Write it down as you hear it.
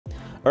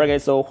Alright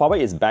guys, so Huawei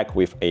is back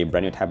with a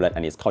brand new tablet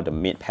and it's called the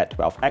MatePad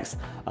 12X.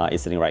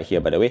 It's sitting right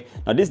here by the way.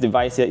 Now this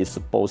device here is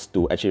supposed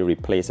to actually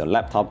replace your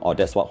laptop, or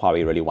that's what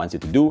Huawei really wants you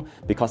to do,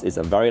 because it's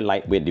a very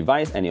lightweight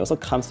device and it also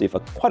comes with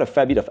quite a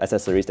fair bit of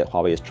accessories that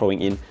Huawei is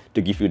throwing in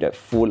to give you that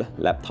full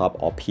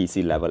laptop or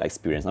PC level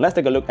experience. Now let's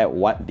take a look at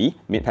what the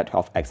MatePad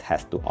 12X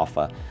has to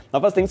offer. Now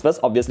first things first,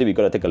 obviously we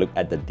got to take a look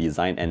at the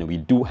design, and we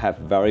do have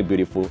very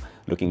beautiful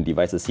looking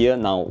devices here.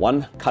 Now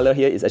one color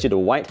here is actually the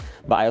white,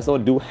 but I also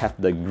do have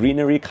the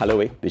greenery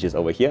colorway, which is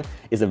over here.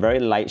 It's a very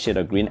light shade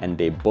of green and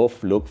they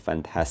both look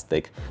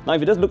fantastic. Now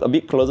if you just look a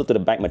bit closer to the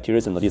back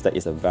materials, you'll notice that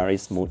it's a very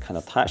smooth kind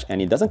of touch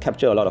and it doesn't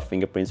capture a lot of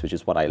fingerprints, which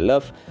is what I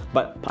love.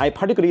 But I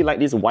particularly like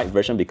this white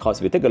version because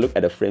if you take a look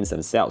at the frames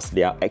themselves,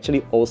 they are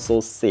actually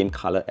also same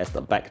color as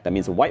the back. That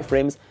means white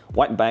frames,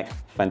 white back,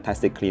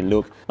 fantastic clean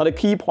look. Now the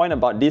key point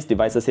about these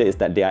devices here is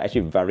that they are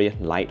actually very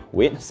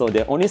lightweight, so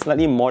they're only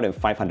slightly more than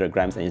 500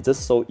 grams and it's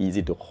just so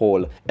easy to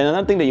hold. And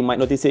another thing that you might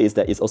notice here is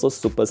that it's also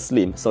super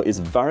slim, so it's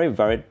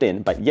very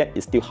thin, but yet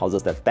it still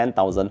houses the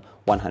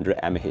 10,100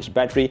 mAh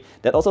battery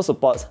that also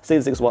supports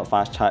 66-watt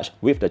fast charge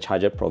with the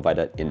charger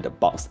provided in the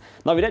box.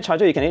 Now with that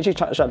charger, you can actually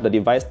charge up the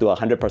device to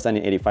 100%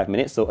 in 85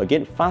 minutes, so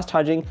again, fast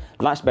charging,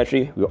 large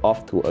battery, we're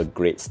off to a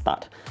great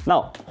start.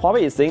 Now,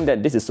 Huawei is saying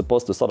that this is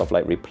supposed to sort of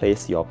like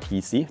replace your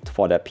PC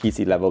for that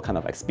PC level kind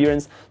of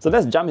experience, so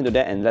let's jump into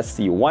that and let's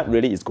see what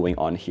really is going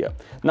on here.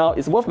 Now,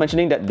 it's worth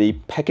mentioning that the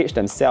package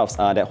themselves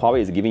that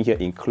Huawei is giving here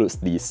includes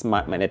the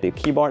smart magnetic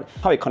keyboard.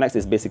 How it connects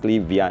is basically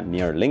via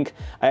near link.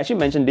 I actually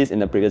mentioned this in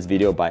the previous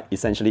video, but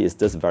essentially it's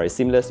just very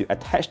seamless. You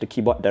attach the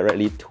keyboard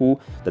directly to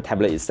the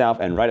tablet itself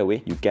and right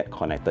away you get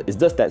connected. It's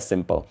just that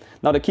simple.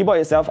 Now the keyboard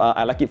itself,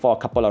 I like it for a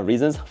couple of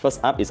reasons. First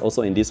up, it's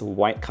also in this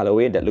white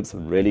colorway that looks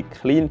really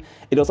clean.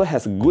 It also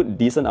has a good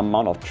decent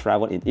amount of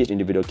travel in each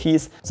individual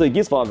keys, so it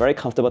gives for a very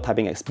comfortable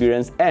typing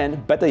experience,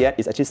 and better yet,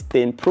 it's actually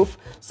stain proof.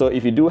 So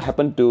if you do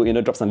happen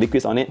to drop some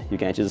liquids on it, you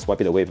can actually just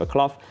wipe it away with a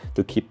cloth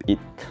to keep it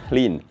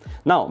clean.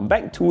 Now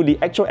back to the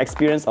actual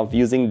experience of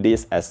using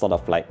this as sort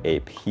of like a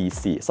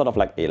PC, sort of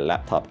like a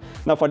laptop.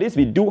 Now for this,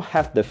 we do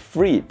have the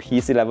free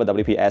PC level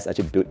WPS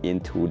actually built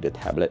into the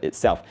tablet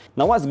itself.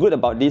 Now what's good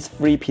about this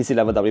free PC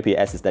level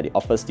WPS is that it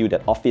offers you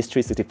that Office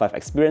 365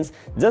 experience,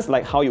 just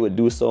like how you would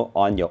do so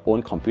on your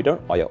own computer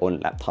or your own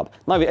laptop.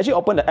 Now if you actually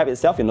open the app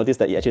itself, you'll notice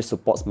that it actually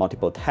supports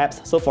multiple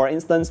tabs. So for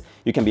instance,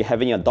 you can be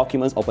having your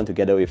documents open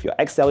together with your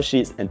Excel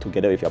sheets and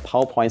together with your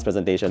PowerPoint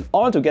presentation,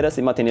 all together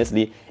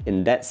simultaneously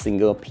in that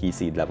single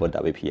PC level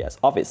WPS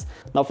Office.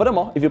 Now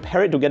furthermore, if you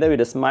pair it together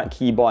with a smart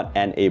keyboard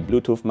and a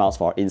Bluetooth mouse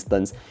for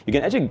instance, you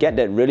can actually get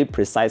that really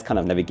precise kind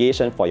of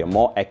navigation for your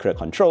more accurate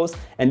controls,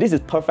 and this is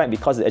perfect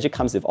because it actually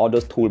comes with all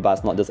those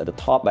toolbars, not just at the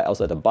top but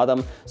also at the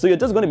bottom, so you're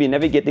just going to be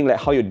navigating like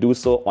how you do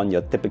so on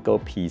your typical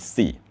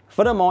PC.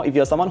 Furthermore, if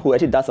you're someone who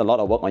actually does a lot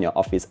of work on your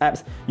Office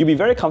apps, you'll be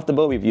very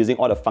comfortable with using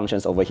all the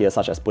functions over here,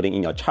 such as putting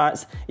in your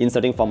charts,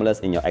 inserting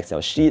formulas in your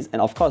Excel sheets,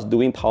 and of course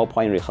doing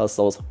PowerPoint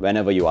rehearsals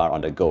whenever you are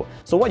on the go.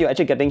 So what you're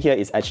actually getting here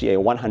is actually a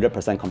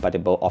 100%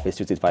 compatible Office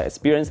 365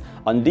 experience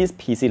on this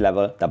PC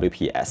level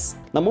WPS.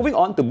 Now moving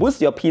on, to boost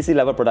your PC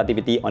level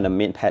productivity on the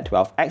MatePad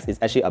 12X is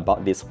actually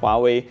about this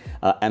Huawei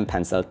M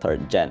Pencil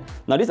 3rd Gen.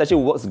 Now this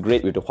actually works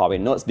great with the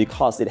Huawei Notes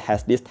because it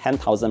has these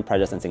 10,000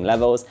 pressure sensing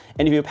levels,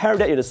 and if you pair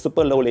that with a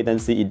super low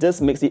latency, it just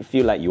makes it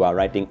feel like you are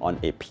writing on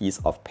a piece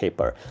of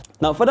paper.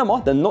 Now furthermore,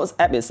 the Notes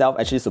app itself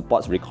actually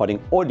supports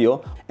recording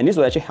audio, and this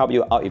will actually help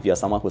you out if you're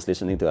someone who's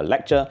listening to a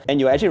lecture and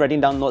you're actually writing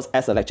down notes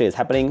as the lecture is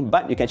happening,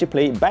 but you can actually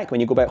play it back when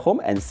you go back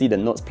home and see the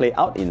notes play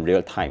out in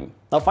real time.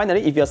 Now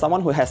finally, if you're someone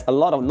who has a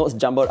lot of notes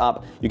jumbled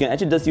up, you can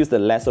actually just use the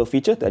lasso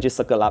feature to actually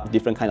circle up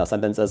different kinds of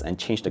sentences and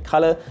change the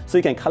color, so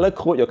you can color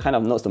code your kind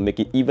of notes to make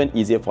it even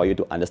easier for you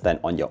to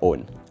understand on your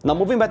own. Now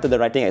moving back to the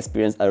writing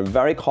experience, a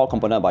very core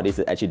component about this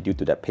is actually due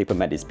to that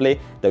PaperMatte display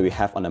that we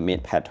have on the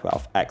MatePad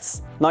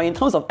 12X. Now in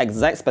terms of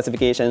exact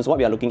specifications, what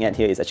we are looking at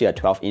here is actually a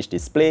 12-inch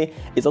display.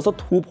 It's also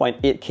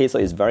 2.8K, so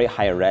it's very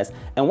high res,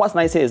 and what's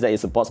nice here is that it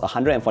supports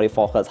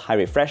 144Hz high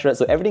refresh rate,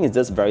 so everything is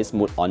just very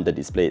smooth on the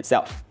display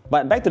itself.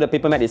 But back to the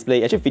PaperMatte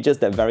display, it actually features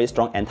that very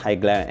strong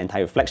anti-glare and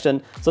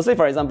anti-reflection. So say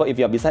for example, if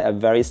you're beside a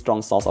very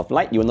strong source of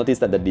light, you will notice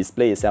that the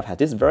display itself has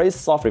this very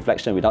soft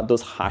reflection without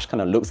those harsh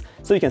kind of looks,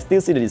 so you can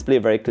still see the display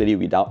very clearly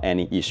without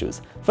any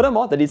issues.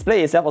 Furthermore, the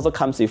display itself also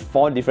comes with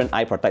 4 different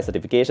eye protect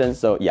certifications,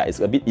 so yeah,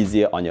 it's a bit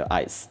easier on your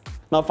eyes.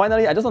 Now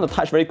finally, I just want to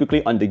touch very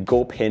quickly on the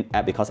GoPaint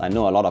app because I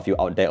know a lot of you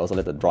out there also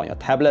like to draw on your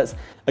tablets.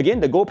 Again,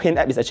 the GoPaint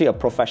app is actually a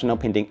professional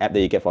painting app that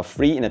you get for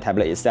free in the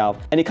tablet itself,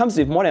 and it comes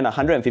with more than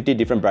 150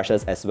 different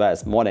brushes as well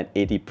as more than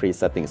 80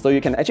 presettings, so you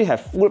can actually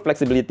have full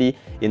flexibility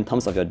in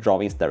terms of your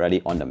drawings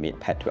directly on the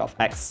MatePad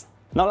 12X.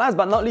 Now last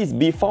but not least,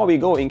 before we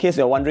go, in case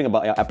you're wondering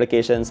about your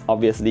applications,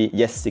 obviously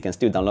yes, you can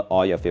still download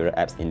all your favorite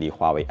apps in the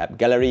Huawei app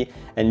gallery,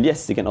 and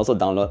yes, you can also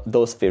download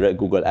those favorite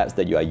Google apps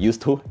that you are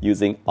used to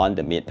using on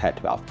the MatePad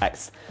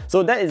 12X.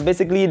 So that is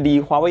basically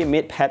the Huawei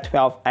MatePad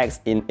 12X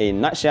in a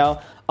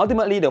nutshell.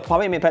 Ultimately, the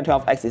Huawei MatePad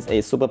 12X is a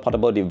super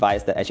portable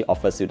device that actually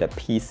offers you the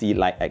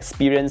PC-like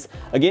experience.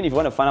 Again, if you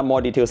want to find out more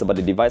details about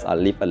the device, I'll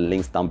leave a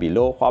link down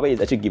below. Huawei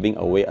is actually giving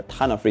away a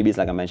ton of freebies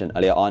like I mentioned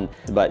earlier on.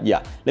 But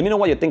yeah, let me know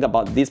what you think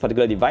about this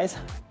particular device.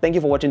 Thank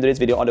you for watching today's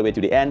video all the way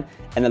to the end,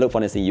 and I look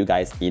forward to seeing you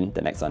guys in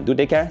the next one. Do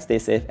take care, stay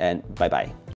safe, and bye-bye.